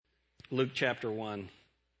Luke chapter 1.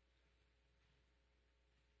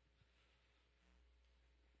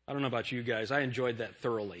 I don't know about you guys. I enjoyed that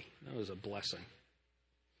thoroughly. That was a blessing.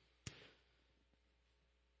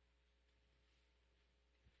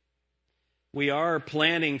 We are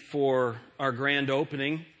planning for our grand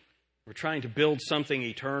opening. We're trying to build something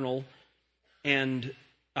eternal. And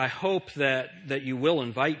I hope that you will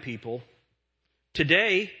invite people.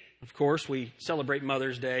 Today, of course, we celebrate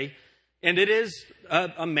Mother's Day. And it is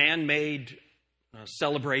a man-made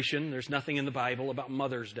celebration. There's nothing in the Bible about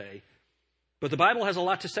Mother's Day. But the Bible has a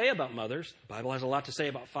lot to say about mothers. The Bible has a lot to say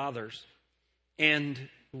about fathers. And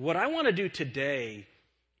what I want to do today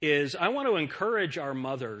is I want to encourage our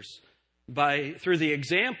mothers through the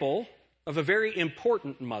example of a very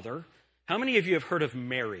important mother. How many of you have heard of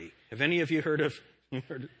Mary? Have any of you heard of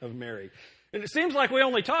Mary? And it seems like we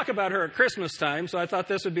only talk about her at Christmas time, so I thought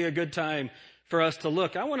this would be a good time for us to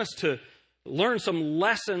look. I want us to learn some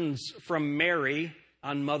lessons from Mary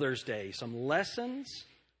on Mother's Day. Some lessons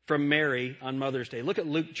from Mary on Mother's Day. Look at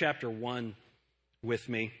Luke chapter 1 with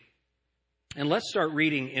me. And let's start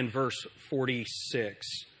reading in verse 46.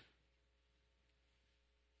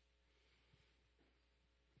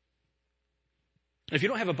 If you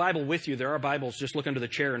don't have a Bible with you, there are Bibles. Just look under the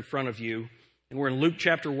chair in front of you. And we're in Luke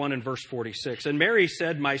chapter 1 and verse 46. And Mary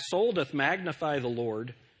said, "My soul doth magnify the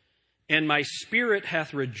Lord, and my spirit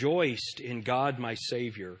hath rejoiced in God my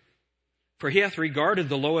Savior. For he hath regarded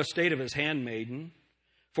the low estate of his handmaiden.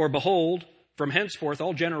 For behold, from henceforth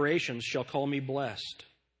all generations shall call me blessed.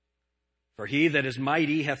 For he that is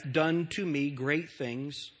mighty hath done to me great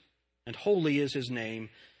things, and holy is his name.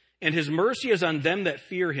 And his mercy is on them that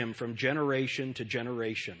fear him from generation to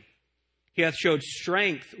generation. He hath showed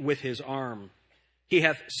strength with his arm. He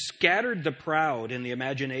hath scattered the proud in the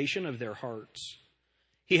imagination of their hearts.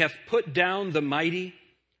 He hath put down the mighty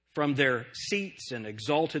from their seats and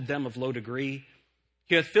exalted them of low degree.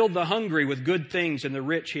 He hath filled the hungry with good things, and the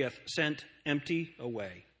rich he hath sent empty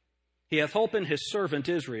away. He hath holpen his servant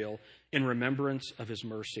Israel in remembrance of his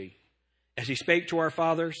mercy, as he spake to our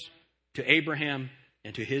fathers, to Abraham,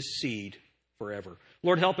 and to his seed forever."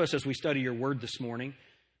 Lord, help us as we study your word this morning.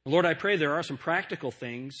 Lord, I pray there are some practical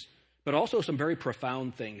things, but also some very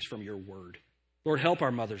profound things from your word. Lord, help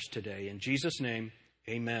our mothers today. In Jesus' name,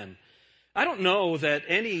 amen. I don't know that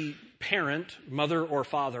any parent, mother or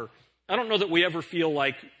father, I don't know that we ever feel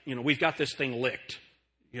like, we've got this thing licked.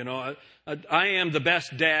 I am the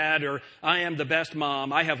best dad, or I am the best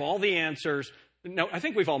mom. I have all the answers. No, I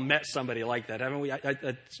think we've all met somebody like that, haven't we?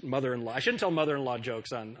 That's mother-in-law. I shouldn't tell mother-in-law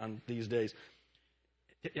jokes on these days.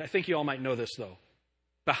 I think you all might know this, though.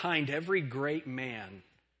 Behind every great man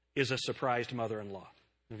is a surprised mother-in-law.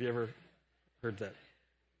 Have you ever heard that?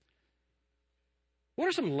 What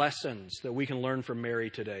are some lessons that we can learn from Mary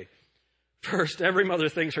today? First, every mother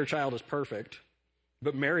thinks her child is perfect,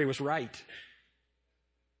 but Mary was right.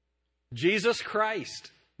 Jesus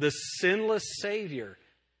Christ, the sinless Savior.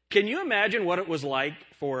 Can you imagine what it was like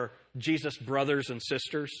for Jesus' brothers and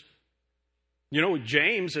sisters?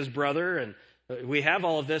 James, his brother, and we have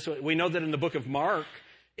all of this. We know that in the book of Mark,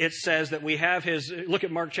 it says that we have his, look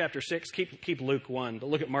at Mark chapter 6, keep Luke 1, but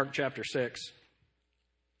look at Mark chapter 6.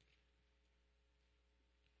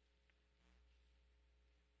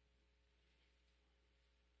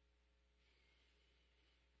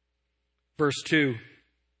 Verse 2.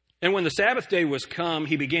 And when the Sabbath day was come,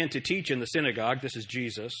 he began to teach in the synagogue. This is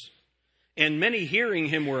Jesus. And many hearing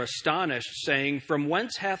him were astonished, saying, "From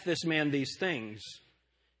whence hath this man these things?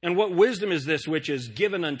 And what wisdom is this which is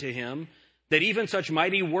given unto him, that even such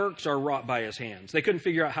mighty works are wrought by his hands?" They couldn't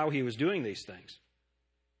figure out how he was doing these things.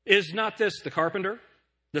 "Is not this the carpenter,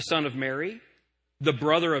 the son of Mary, the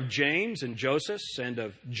brother of James and Joseph, and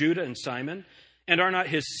of Judah and Simon? And are not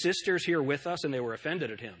his sisters here with us?" And they were offended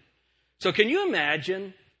at him. So can you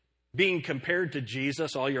imagine being compared to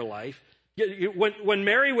Jesus all your life? When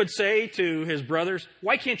Mary would say to his brothers,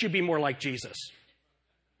 "Why can't you be more like Jesus?"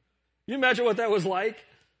 Can you imagine what that was like?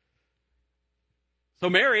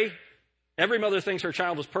 So Mary, every mother thinks her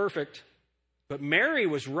child is perfect, but Mary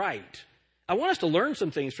was right. I want us to learn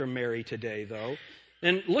some things from Mary today, though.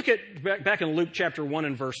 And look at back in Luke chapter 1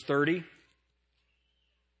 and verse 30.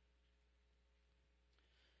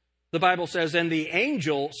 The Bible says, "And the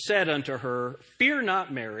angel said unto her, Fear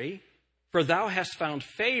not, Mary, for thou hast found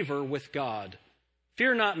favor with God."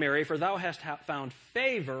 Fear not, Mary, for thou hast found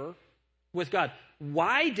favor with God.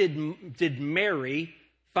 Why did Mary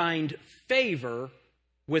find favor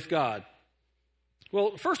with God?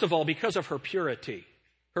 Well, first of all, because of her purity.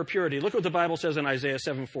 Her purity. Look what the Bible says in Isaiah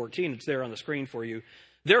 7:14. It's there on the screen for you.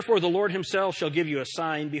 "Therefore the Lord himself shall give you a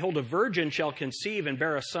sign. Behold, a virgin shall conceive and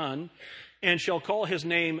bear a son, and shall call his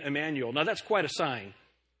name Emmanuel. Now that's quite a sign.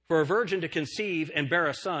 For a virgin to conceive and bear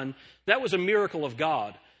a son, that was a miracle of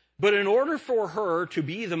God. But in order for her to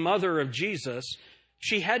be the mother of Jesus,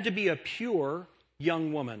 she had to be a pure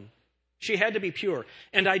young woman. She had to be pure.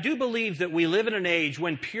 And I do believe that we live in an age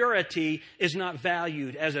when purity is not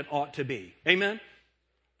valued as it ought to be. Amen?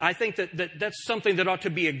 I think that's something that ought to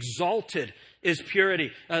be exalted, is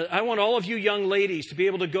purity. I want all of you young ladies to be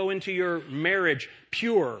able to go into your marriage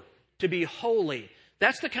pure, to be holy.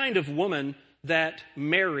 That's the kind of woman that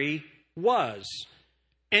Mary was.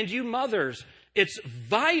 And you mothers, it's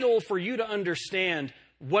vital for you to understand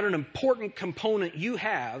what an important component you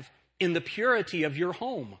have in the purity of your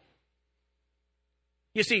home.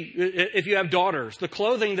 You see, if you have daughters, the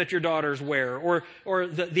clothing that your daughters wear or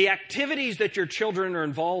the activities that your children are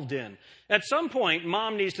involved in, at some point,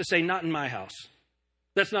 mom needs to say, not in my house.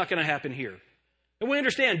 That's not going to happen here. And we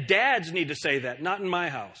understand dads need to say that, not in my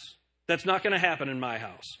house. That's not going to happen in my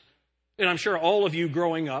house. And I'm sure all of you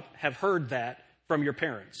growing up have heard that from your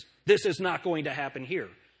parents. This is not going to happen here.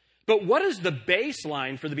 But what is the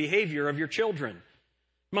baseline for the behavior of your children?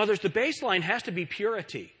 Mothers, the baseline has to be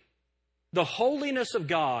purity. The holiness of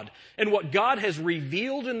God and what God has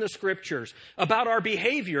revealed in the Scriptures about our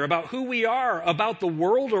behavior, about who we are, about the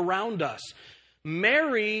world around us.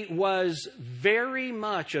 Mary was very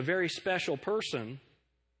much a very special person.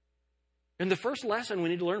 And the first lesson we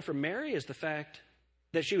need to learn from Mary is the fact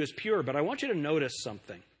that she was pure. But I want you to notice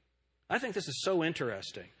something. I think this is so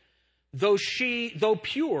interesting. Though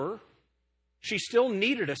pure, she still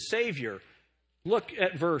needed a Savior. Look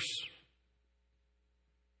at verse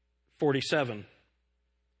 47.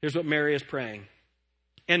 Here's what Mary is praying.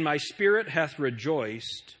 And my spirit hath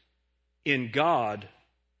rejoiced in God,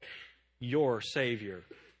 your Savior.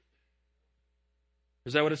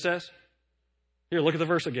 Is that what it says? Here, look at the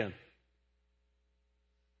verse again.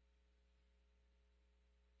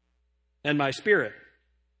 And my spirit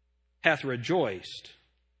hath rejoiced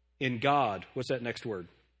in God. What's that next word?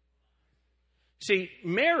 See,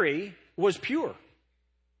 Mary was pure.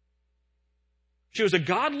 She was a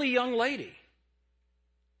godly young lady,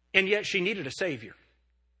 and yet she needed a Savior.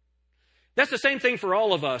 That's the same thing for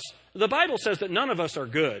all of us. The Bible says that none of us are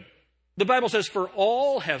good. The Bible says, for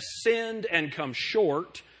all have sinned and come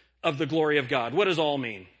short of the glory of God. What does all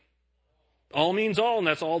mean? All means all, and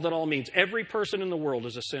that's all that all means. Every person in the world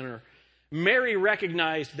is a sinner. Mary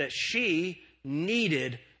recognized that she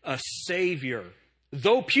needed a Savior.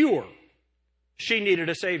 Though pure, she needed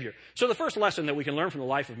a Savior. So the first lesson that we can learn from the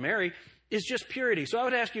life of Mary is just purity. So I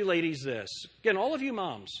would ask you ladies this. Again, all of you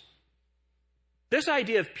moms, this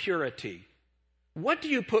idea of purity, what do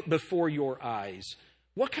you put before your eyes?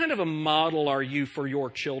 What kind of a model are you for your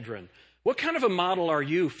children? What kind of a model are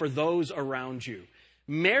you for those around you?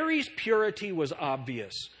 Mary's purity was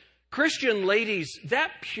obvious. Christian ladies,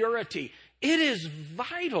 that purity, it is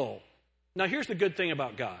vital. Now here's the good thing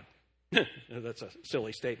about God. That's a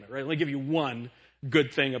silly statement, right? Let me give you one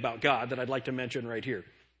good thing about God that I'd like to mention right here.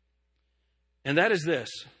 And that is this.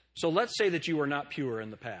 So let's say that you were not pure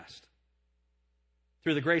in the past.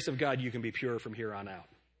 Through the grace of God, you can be pure from here on out.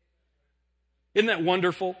 Isn't that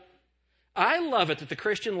wonderful? I love it that the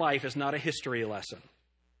Christian life is not a history lesson.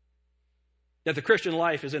 That the Christian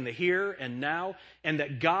life is in the here and now, and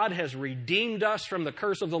that God has redeemed us from the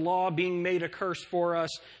curse of the law, being made a curse for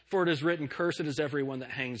us. For it is written, cursed is everyone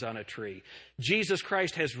that hangs on a tree. Jesus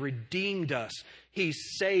Christ has redeemed us. He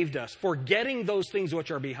saved us, forgetting those things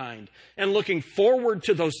which are behind and looking forward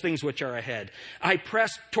to those things which are ahead. I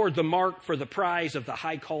press toward the mark for the prize of the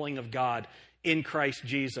high calling of God in Christ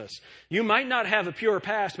Jesus. You might not have a pure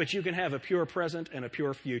past, but you can have a pure present and a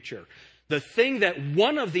pure future. The thing that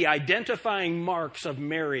one of the identifying marks of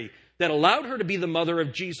Mary that allowed her to be the mother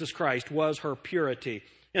of Jesus Christ was her purity.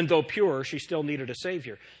 And though pure, she still needed a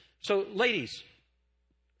Savior. So, ladies,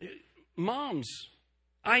 moms,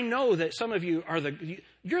 I know that some of you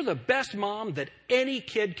you're the best mom that any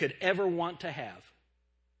kid could ever want to have.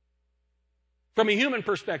 From a human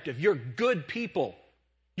perspective, you're good people.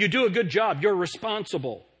 You do a good job. You're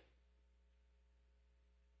responsible.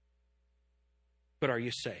 But are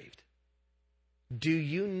you saved? Do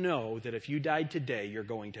you know that if you died today, you're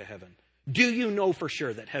going to heaven? Do you know for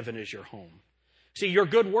sure that heaven is your home? See, your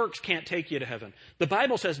good works can't take you to heaven. The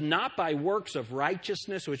Bible says, not by works of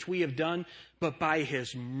righteousness which we have done, but by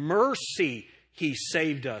His mercy He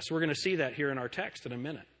saved us. We're going to see that here in our text in a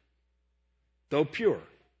minute. Though pure,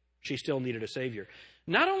 she still needed a Savior.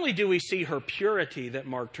 Not only do we see her purity that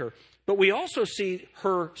marked her, but we also see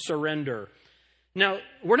her surrender. Now,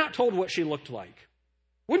 we're not told what she looked like.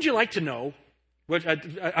 Wouldn't you like to know?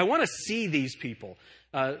 I want to see these people.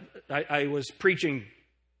 I was preaching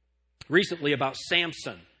recently about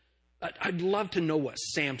Samson. I'd love to know what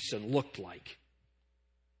Samson looked like.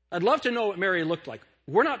 I'd love to know what Mary looked like.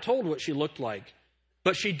 We're not told what she looked like,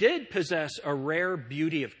 but she did possess a rare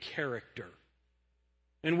beauty of character.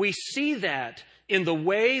 And we see that in the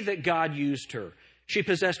way that God used her. She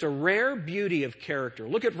possessed a rare beauty of character.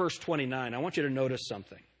 Look at verse 29. I want you to notice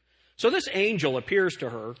something. So this angel appears to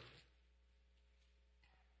her.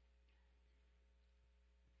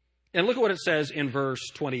 And look at what it says in verse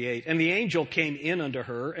 28. And the angel came in unto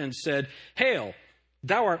her and said, Hail,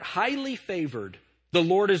 thou art highly favored. The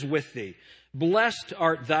Lord is with thee. Blessed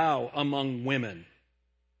art thou among women.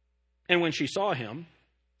 And when she saw him,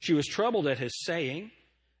 she was troubled at his saying,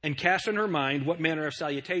 and cast in her mind what manner of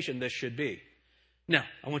salutation this should be. Now,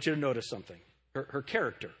 I want you to notice something. Her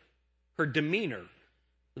character, her demeanor,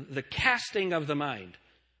 the casting of the mind.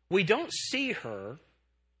 We don't see her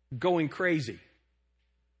going crazy.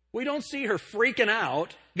 We don't see her freaking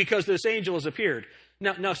out because this angel has appeared.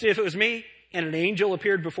 Now, see, if it was me and an angel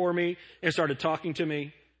appeared before me and started talking to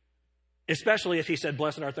me, especially if he said,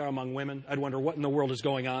 Blessed art thou among women, I'd wonder what in the world is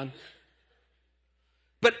going on.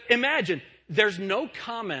 But imagine, there's no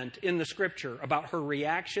comment in the scripture about her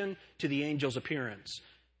reaction to the angel's appearance.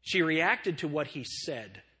 She reacted to what he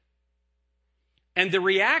said. And the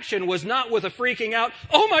reaction was not with a freaking out,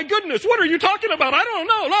 oh my goodness, what are you talking about? I don't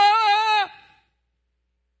know. Ah!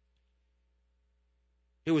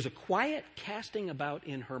 It was a quiet casting about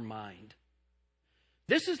in her mind.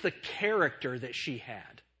 This is the character that she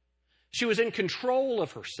had. She was in control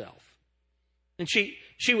of herself. And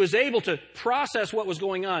she was able to process what was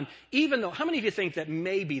going on, even though, how many of you think that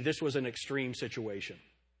maybe this was an extreme situation?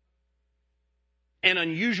 An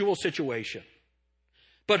unusual situation.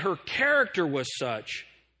 But her character was such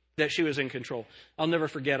that she was in control. I'll never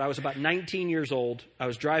forget, I was about 19 years old. I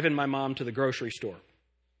was driving my mom to the grocery store.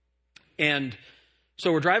 And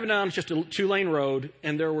so we're driving down just a 2-lane road,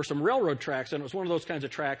 and there were some railroad tracks, and it was one of those kinds of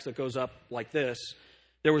tracks that goes up like this.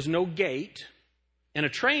 There was no gate, and a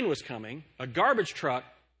train was coming, a garbage truck,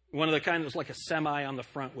 one of the kind that was like a semi on the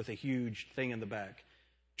front with a huge thing in the back,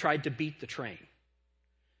 tried to beat the train.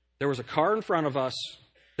 There was a car in front of us,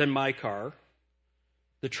 then my car.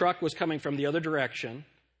 The truck was coming from the other direction,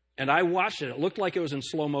 and I watched it. It looked like it was in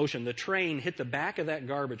slow motion. The train hit the back of that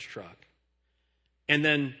garbage truck, and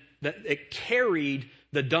then it carried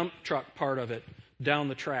the dump truck part of it down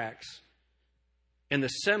the tracks. And the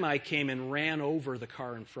semi came and ran over the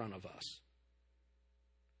car in front of us.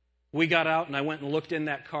 We got out and I went and looked in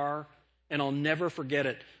that car, and I'll never forget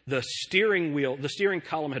it. The steering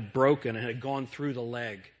column had broken and had gone through the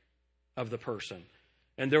leg of the person.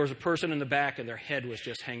 And there was a person in the back and their head was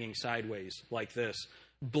just hanging sideways like this.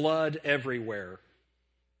 Blood everywhere.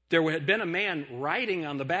 There had been a man riding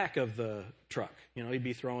on the back of the truck. You know, he'd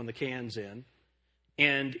be throwing the cans in.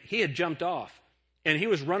 And he had jumped off. And he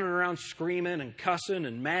was running around screaming and cussing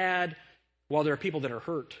and mad while there are people that are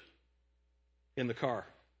hurt in the car.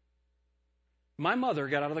 My mother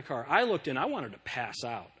got out of the car. I looked in. I wanted to pass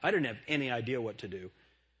out. I didn't have any idea what to do.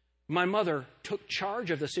 My mother took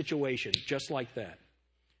charge of the situation just like that.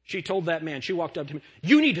 She told that man, she walked up to me,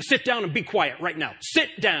 you need to sit down and be quiet right now.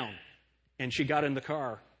 Sit down. And she got in the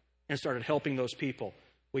car and started helping those people.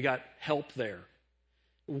 We got help there.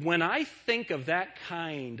 When I think of that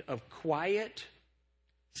kind of quiet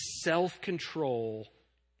self-control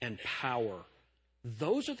and power,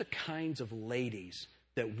 those are the kinds of ladies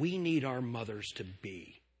that we need our mothers to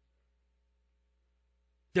be.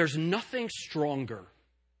 There's nothing stronger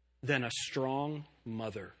than a strong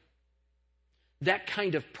mother. That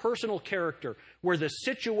kind of personal character where the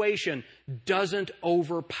situation doesn't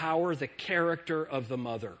overpower the character of the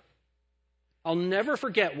mother. I'll never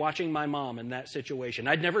forget watching my mom in that situation.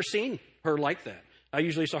 I'd never seen her like that. I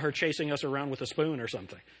usually saw her chasing us around with a spoon or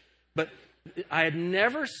something. But I had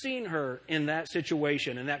never seen her in that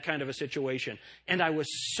situation, in that kind of a situation. And I was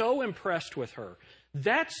so impressed with her.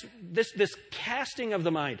 That's this casting of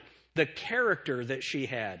the mind, the character that she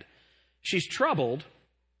had. She's troubled.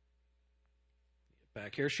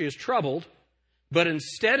 Back here, she is troubled, but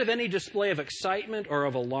instead of any display of excitement or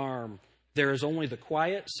of alarm, there is only the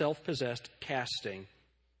quiet, self-possessed casting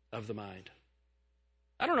of the mind.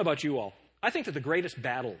 I don't know about you all. I think that the greatest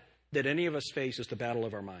battle that any of us face is the battle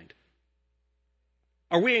of our mind.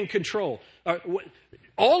 Are we in control?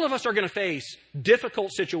 All of us are going to face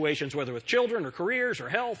difficult situations, whether with children or careers or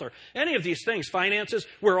health or any of these things, finances.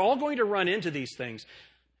 We're all going to run into these things.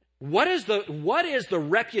 What is the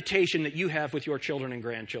reputation that you have with your children and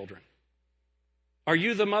grandchildren? Are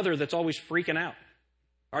you the mother that's always freaking out?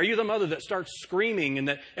 Are you the mother that starts screaming and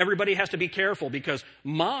that everybody has to be careful because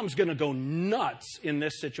mom's going to go nuts in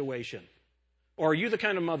this situation? Or are you the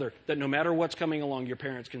kind of mother that no matter what's coming along, your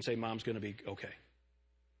parents can say, Mom's going to be okay?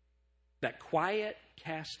 That quiet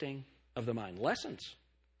casting of the mind. Lessons.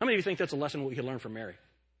 How many of you think that's a lesson we can learn from Mary?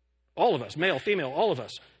 All of us, male, female, all of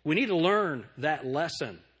us. We need to learn that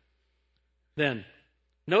lesson. Then,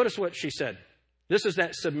 notice what she said. This is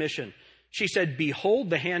that submission. She said, behold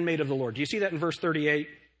the handmaid of the Lord. Do you see that in verse 38?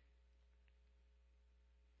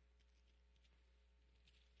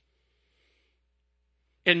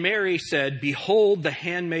 And Mary said, behold the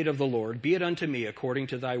handmaid of the Lord, be it unto me according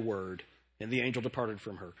to thy word. And the angel departed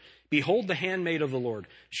from her. Behold the handmaid of the Lord.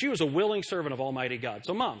 She was a willing servant of Almighty God.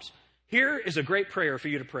 So moms, here is a great prayer for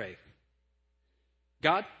you to pray.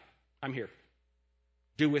 God, I'm here.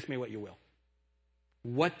 Do with me what you will.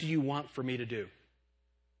 What do you want for me to do?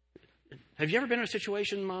 Have you ever been in a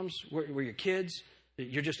situation, moms, where your kids,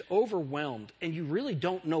 you're just overwhelmed and you really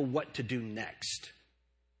don't know what to do next?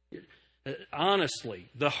 Honestly,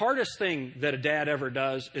 the hardest thing that a dad ever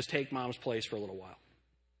does is take mom's place for a little while.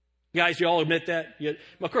 Guys, you all admit that?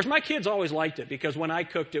 Of course, my kids always liked it because when I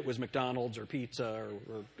cooked, it was McDonald's or pizza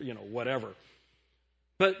or whatever.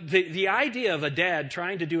 But the idea of a dad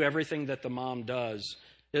trying to do everything that the mom does,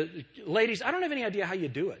 ladies, I don't have any idea how you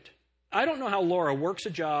do it. I don't know how Laura works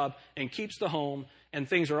a job and keeps the home and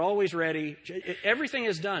things are always ready. Everything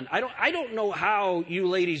is done. I don't know how you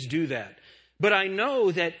ladies do that. But I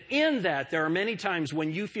know that in that there are many times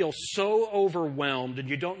when you feel so overwhelmed and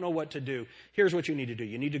you don't know what to do. Here's what you need to do.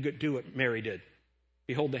 You need to do what Mary did.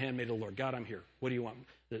 Behold the handmaid of the Lord. God, I'm here. What do you want?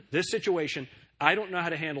 This situation, I don't know how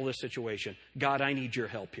to handle this situation. God, I need your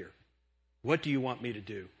help here. What do you want me to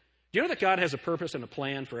do? Do you know that God has a purpose and a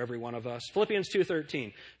plan for every one of us? Philippians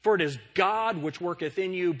 2:13. For it is God which worketh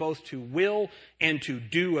in you both to will and to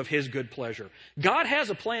do of his good pleasure. God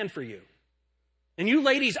has a plan for you. And you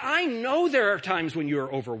ladies, I know there are times when you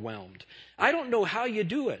are overwhelmed. I don't know how you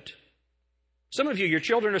do it. Some of you, your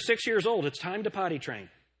children are 6 years old. It's time to potty train.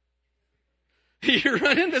 You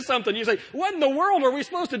run into something. You say, what in the world are we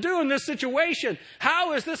supposed to do in this situation?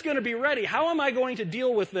 How is this going to be ready? How am I going to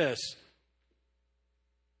deal with this?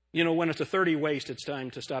 You know, when it's a 30 waist, it's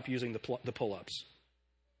time to stop using the pull-ups.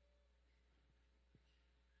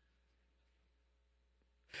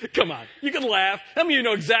 Come on, you can laugh. How many of you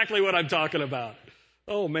know exactly what I'm talking about?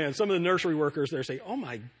 Oh man, some of the nursery workers there say, oh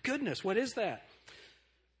my goodness, what is that?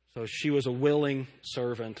 So she was a willing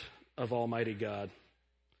servant of Almighty God.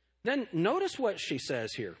 Then notice what she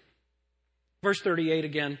says here. Verse 38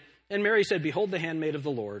 again. And Mary said, behold the handmaid of the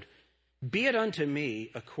Lord. Be it unto me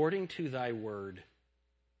according to thy word.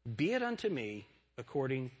 Be it unto me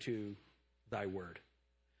according to thy word.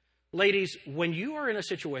 Ladies, when you are in a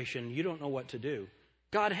situation you don't know what to do,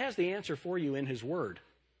 God has the answer for you in his word.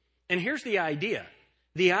 And here's the idea.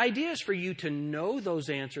 The idea is for you to know those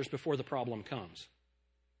answers before the problem comes.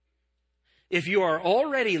 If you are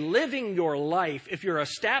already living your life, if you're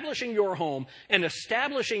establishing your home and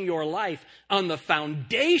establishing your life on the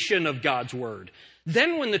foundation of God's word,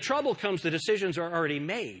 then when the trouble comes, the decisions are already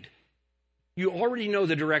made. You already know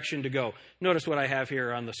the direction to go. Notice what I have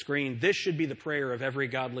here on the screen. This should be the prayer of every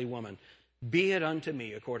godly woman. Be it unto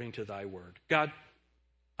me according to thy word. God,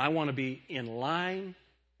 I want to be in line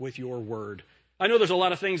with your word. I know there's a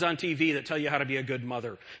lot of things on TV that tell you how to be a good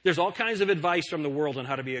mother. There's all kinds of advice from the world on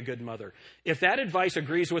how to be a good mother. If that advice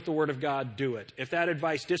agrees with the word of God, do it. If that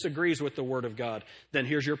advice disagrees with the word of God, then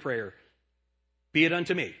here's your prayer. Be it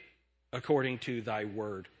unto me according to thy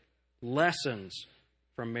word. Lessons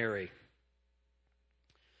from Mary.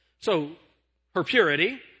 So, her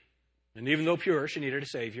purity, and even though pure, she needed a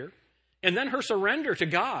Savior. And then her surrender to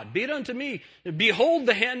God. Be it unto me. Behold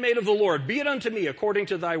the handmaid of the Lord. Be it unto me according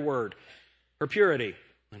to thy word. Her purity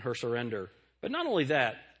and her surrender. But not only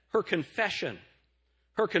that, her confession.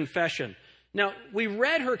 Her confession. Now, we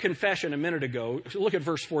read her confession a minute ago. Look at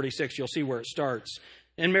verse 46. You'll see where it starts.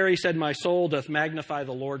 And Mary said, my soul doth magnify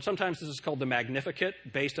the Lord. Sometimes this is called the Magnificat,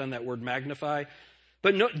 based on that word magnify.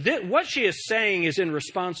 But what she is saying is in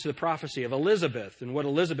response to the prophecy of Elizabeth and what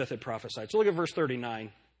Elizabeth had prophesied. So look at verse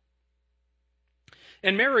 39.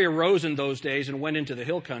 And Mary arose in those days and went into the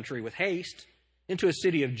hill country with haste into a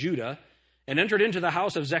city of Judah and entered into the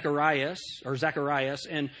house of Zacharias,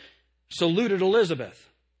 and saluted Elizabeth.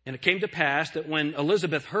 And it came to pass that when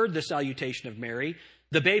Elizabeth heard the salutation of Mary,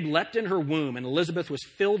 the babe leapt in her womb, and Elizabeth was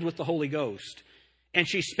filled with the Holy Ghost. And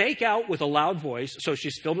she spake out with a loud voice, so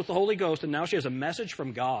she's filled with the Holy Ghost, and now she has a message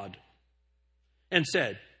from God, and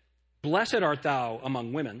said, blessed art thou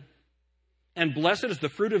among women, and blessed is the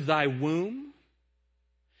fruit of thy womb.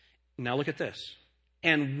 Now look at this.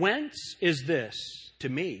 And whence is this to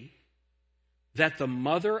me, that the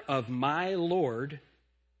mother of my Lord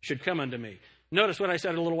should come unto me? Notice what I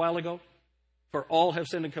said a little while ago. For all have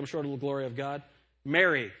sinned and come short of the glory of God.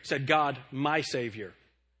 Mary said, God, my Savior.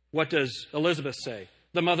 What does Elizabeth say?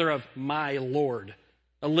 The mother of my Lord.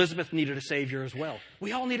 Elizabeth needed a Savior as well.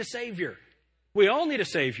 We all need a Savior. We all need a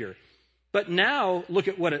Savior. But now, look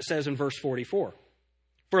at what it says in verse 44.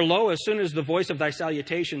 For lo, as soon as the voice of thy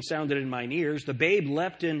salutation sounded in mine ears, the babe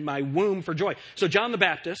leapt in my womb for joy. So John the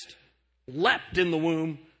Baptist leapt in the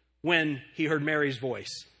womb when he heard Mary's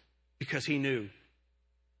voice, because he knew.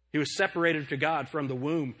 He was separated to God from the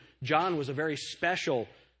womb. John was a very special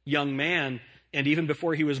young man, and even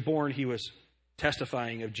before he was born, he was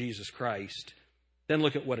testifying of Jesus Christ. Then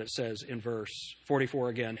look at what it says in verse 44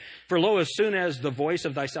 again. For lo, as soon as the voice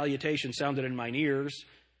of thy salutation sounded in mine ears,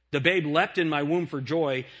 the babe leapt in my womb for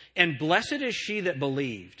joy, and blessed is she that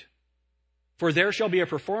believed. For there shall be a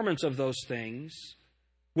performance of those things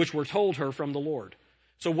which were told her from the Lord.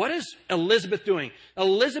 So what is Elizabeth doing?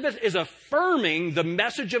 Elizabeth is affirming the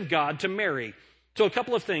message of God to Mary. So a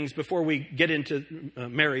couple of things before we get into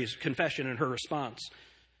Mary's confession and her response.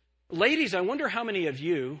 Ladies, I wonder how many of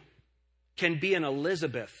you can be an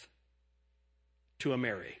Elizabeth to a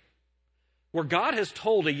Mary, where God has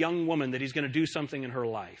told a young woman that he's going to do something in her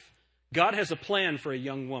life. God has a plan for a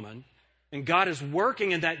young woman, and God is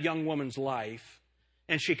working in that young woman's life,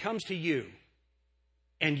 and she comes to you,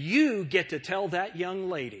 and you get to tell that young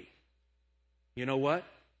lady, you know what?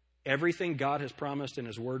 Everything God has promised in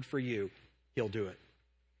his word for you, he'll do it.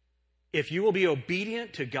 If you will be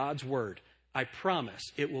obedient to God's word, I promise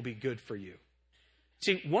it will be good for you.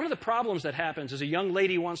 See, one of the problems that happens is a young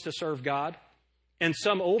lady wants to serve God, and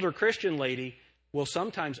some older Christian lady will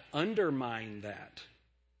sometimes undermine that,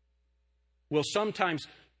 will sometimes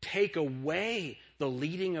take away the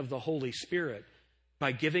leading of the Holy Spirit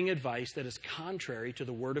by giving advice that is contrary to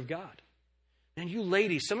the Word of God. And you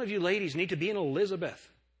ladies, some of you ladies need to be an Elizabeth,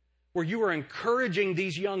 where you are encouraging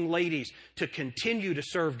these young ladies to continue to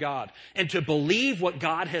serve God and to believe what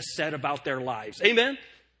God has said about their lives. Amen?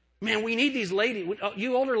 Man, we need these ladies,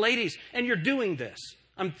 you older ladies, and you're doing this.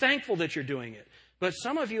 I'm thankful that you're doing it. But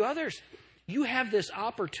some of you others, you have this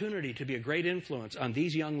opportunity to be a great influence on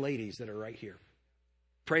these young ladies that are right here.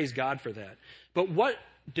 Praise God for that. But what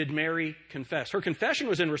did Mary confess? Her confession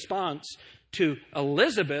was in response to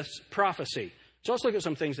Elizabeth's prophecy. So let's look at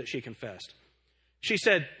some things that she confessed. She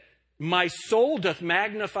said, my soul doth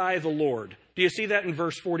magnify the Lord. Do you see that in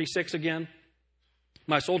verse 46 again?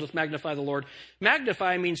 My soul doth magnify the Lord.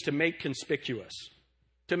 Magnify means to make conspicuous,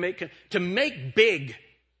 to make big,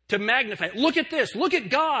 to magnify. Look at this. Look at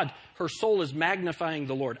God. Her soul is magnifying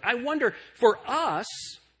the Lord. I wonder, for us,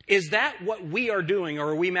 is that what we are doing, or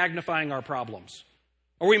are we magnifying our problems?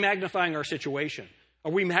 Are we magnifying our situation?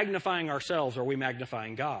 Are we magnifying ourselves, or are we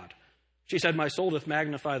magnifying God? She said, my soul doth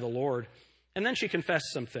magnify the Lord. And then she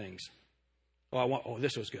confessed some things.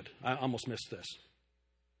 This was good. I almost missed this.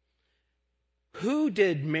 Who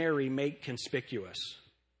did Mary make conspicuous?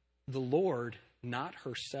 The Lord, not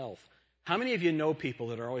herself. How many of you know people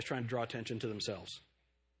that are always trying to draw attention to themselves?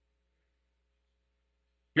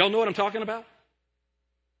 Y'all know what I'm talking about?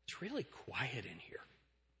 It's really quiet in here.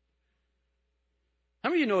 How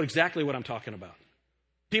many of you know exactly what I'm talking about?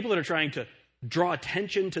 People that are trying to draw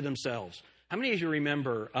attention to themselves. How many of you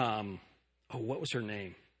remember, what was her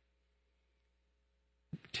name?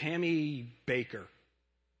 Tammy Baker.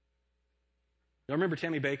 Y'all remember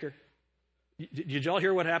Tammy Baker? Did y'all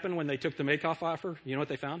hear what happened when they took the make-off offer? You know what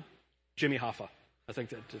they found? Jimmy Hoffa. I think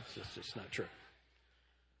that's just not true.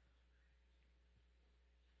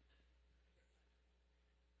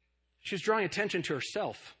 She's drawing attention to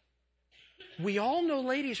herself. We all know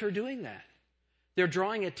ladies who are doing that. They're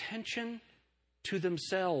drawing attention to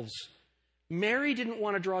themselves. Mary didn't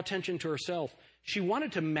want to draw attention to herself. She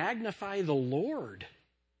wanted to magnify the Lord.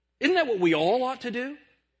 Isn't that what we all ought to do?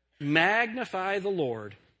 Magnify the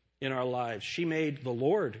Lord in our lives. She made the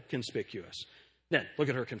Lord conspicuous. Then, look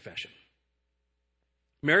at her confession.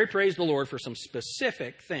 Mary praised the Lord for some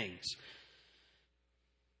specific things.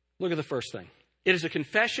 Look at the first thing. It is a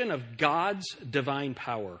confession of God's divine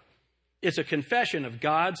power. It's a confession of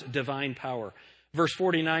God's divine power. Verse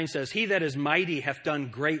 49 says, he that is mighty hath done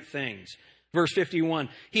great things. Verse 51,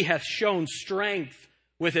 he hath shown strength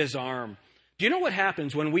with his arm. Do you know what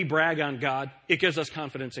happens when we brag on God? It gives us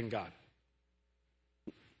confidence in God.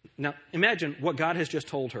 Now, imagine what God has just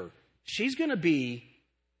told her. She's going to be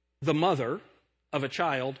the mother of a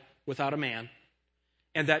child without a man,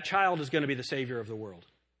 and that child is going to be the Savior of the world.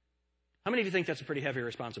 How many of you think that's a pretty heavy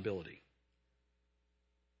responsibility?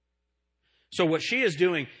 So what she is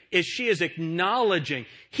doing is she is acknowledging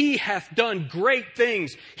He hath done great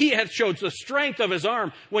things. He hath showed the strength of His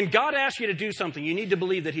arm. When God asks you to do something, you need to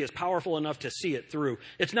believe that He is powerful enough to see it through.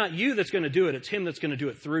 It's not you that's going to do it. It's Him that's going to do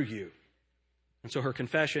it through you. And so her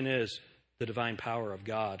confession is the divine power of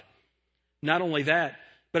God. Not only that,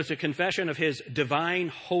 but it's a confession of His divine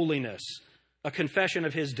holiness. A confession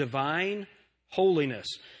of His divine holiness.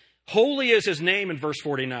 Holy is His name in verse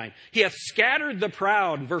 49. He hath scattered the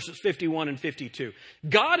proud in verses 51 and 52.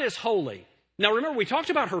 God is holy. Now remember, we talked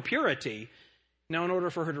about her purity. Now in order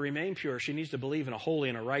for her to remain pure, she needs to believe in a holy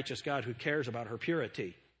and a righteous God who cares about her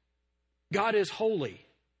purity. God is holy.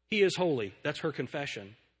 He is holy. That's her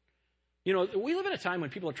confession. You know, we live in a time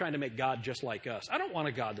when people are trying to make God just like us. I don't want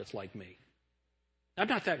a God that's like me. I'm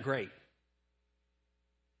not that great.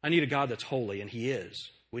 I need a God that's holy, and He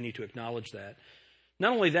is. We need to acknowledge that.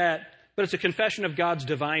 Not only that, but it's a confession of God's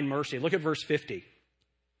divine mercy. Look at verse 50.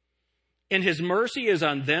 And His mercy is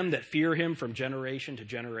on them that fear Him from generation to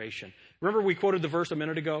generation. Remember we quoted the verse a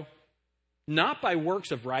minute ago? Not by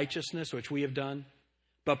works of righteousness, which we have done,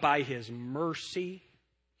 but by His mercy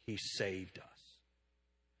He saved us.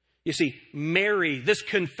 You see, Mary, this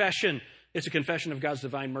confession, it's a confession of God's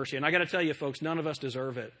divine mercy. And I got to tell you, folks, none of us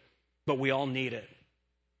deserve it, but we all need it.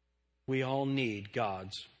 We all need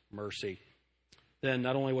God's mercy. Then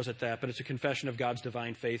not only was it that, but it's a confession of God's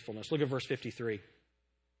divine faithfulness. Look at verse 53.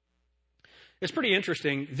 It's pretty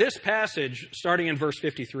interesting. This passage, starting in verse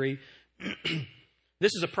 53,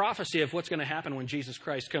 this is a prophecy of what's going to happen when Jesus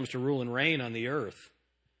Christ comes to rule and reign on the earth.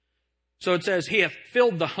 So it says, He hath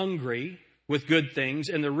filled the hungry with good things,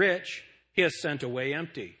 and the rich He hath sent away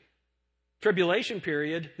empty. Tribulation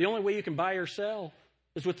period, the only way you can buy or sell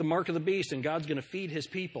is with the mark of the beast, and God's going to feed His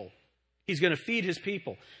people. He's going to feed His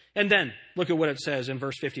people. And then, look at what it says in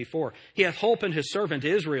verse 54. He hath holpen His servant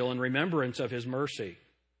Israel in remembrance of His mercy.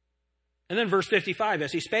 And then verse 55,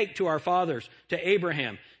 as He spake to our fathers, to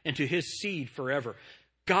Abraham, and to his seed forever.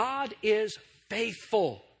 God is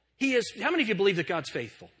faithful. He is. How many of you believe that God's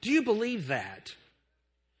faithful? Do you believe that?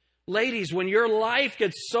 Ladies, when your life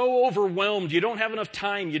gets so overwhelmed, you don't have enough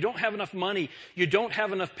time, you don't have enough money, you don't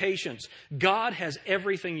have enough patience, God has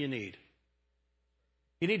everything you need.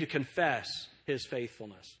 You need to confess His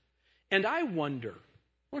faithfulness. And I wonder,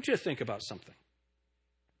 I want you to think about something.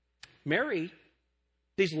 Mary,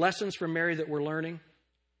 these lessons from Mary that we're learning,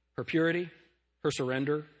 her purity, her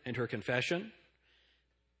surrender, and her confession,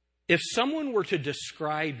 if someone were to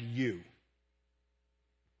describe you,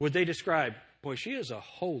 would they describe, boy, she is a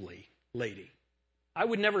holy lady? I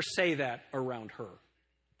would never say that around her.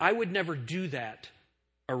 I would never do that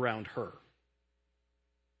around her.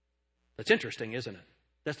 That's interesting, isn't it?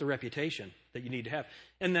 That's the reputation that you need to have.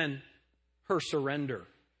 And then her surrender.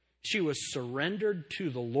 She was surrendered to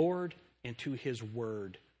the Lord and to His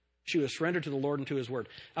Word. She was surrendered to the Lord and to His Word.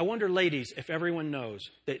 I wonder, ladies, if everyone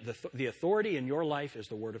knows that the authority in your life is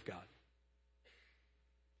the Word of God.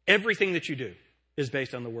 Everything that you do is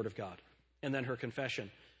based on the Word of God. And then her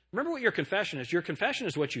confession. Remember what your confession is. Your confession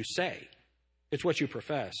is what you say. It's what you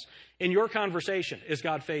profess. In your conversation, is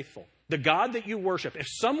God faithful? The God that you worship, if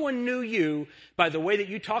someone knew you by the way that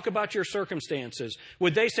you talk about your circumstances,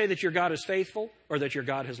 would they say that your God is faithful or that your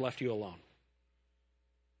God has left you alone?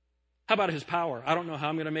 How about His power? I don't know how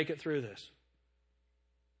I'm going to make it through this,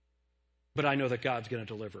 but I know that God's going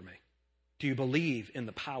to deliver me. Do you believe in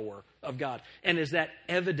the power of God? And is that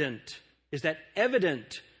evident? Is that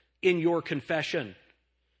evident in your confession?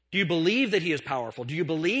 Do you believe that He is powerful? Do you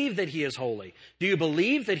believe that He is holy? Do you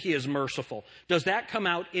believe that He is merciful? Does that come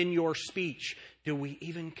out in your speech? Do we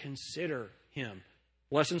even consider Him?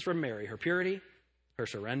 Lessons from Mary, her purity, her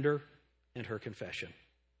surrender, and her confession.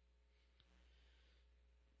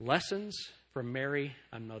 Lessons from Mary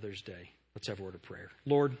on Mother's Day. Let's have a word of prayer.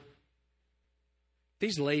 Lord,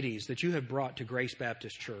 these ladies that you have brought to Grace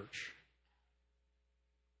Baptist Church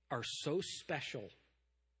are so special.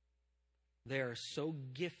 They are so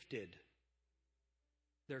gifted.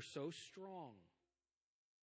 They're so strong.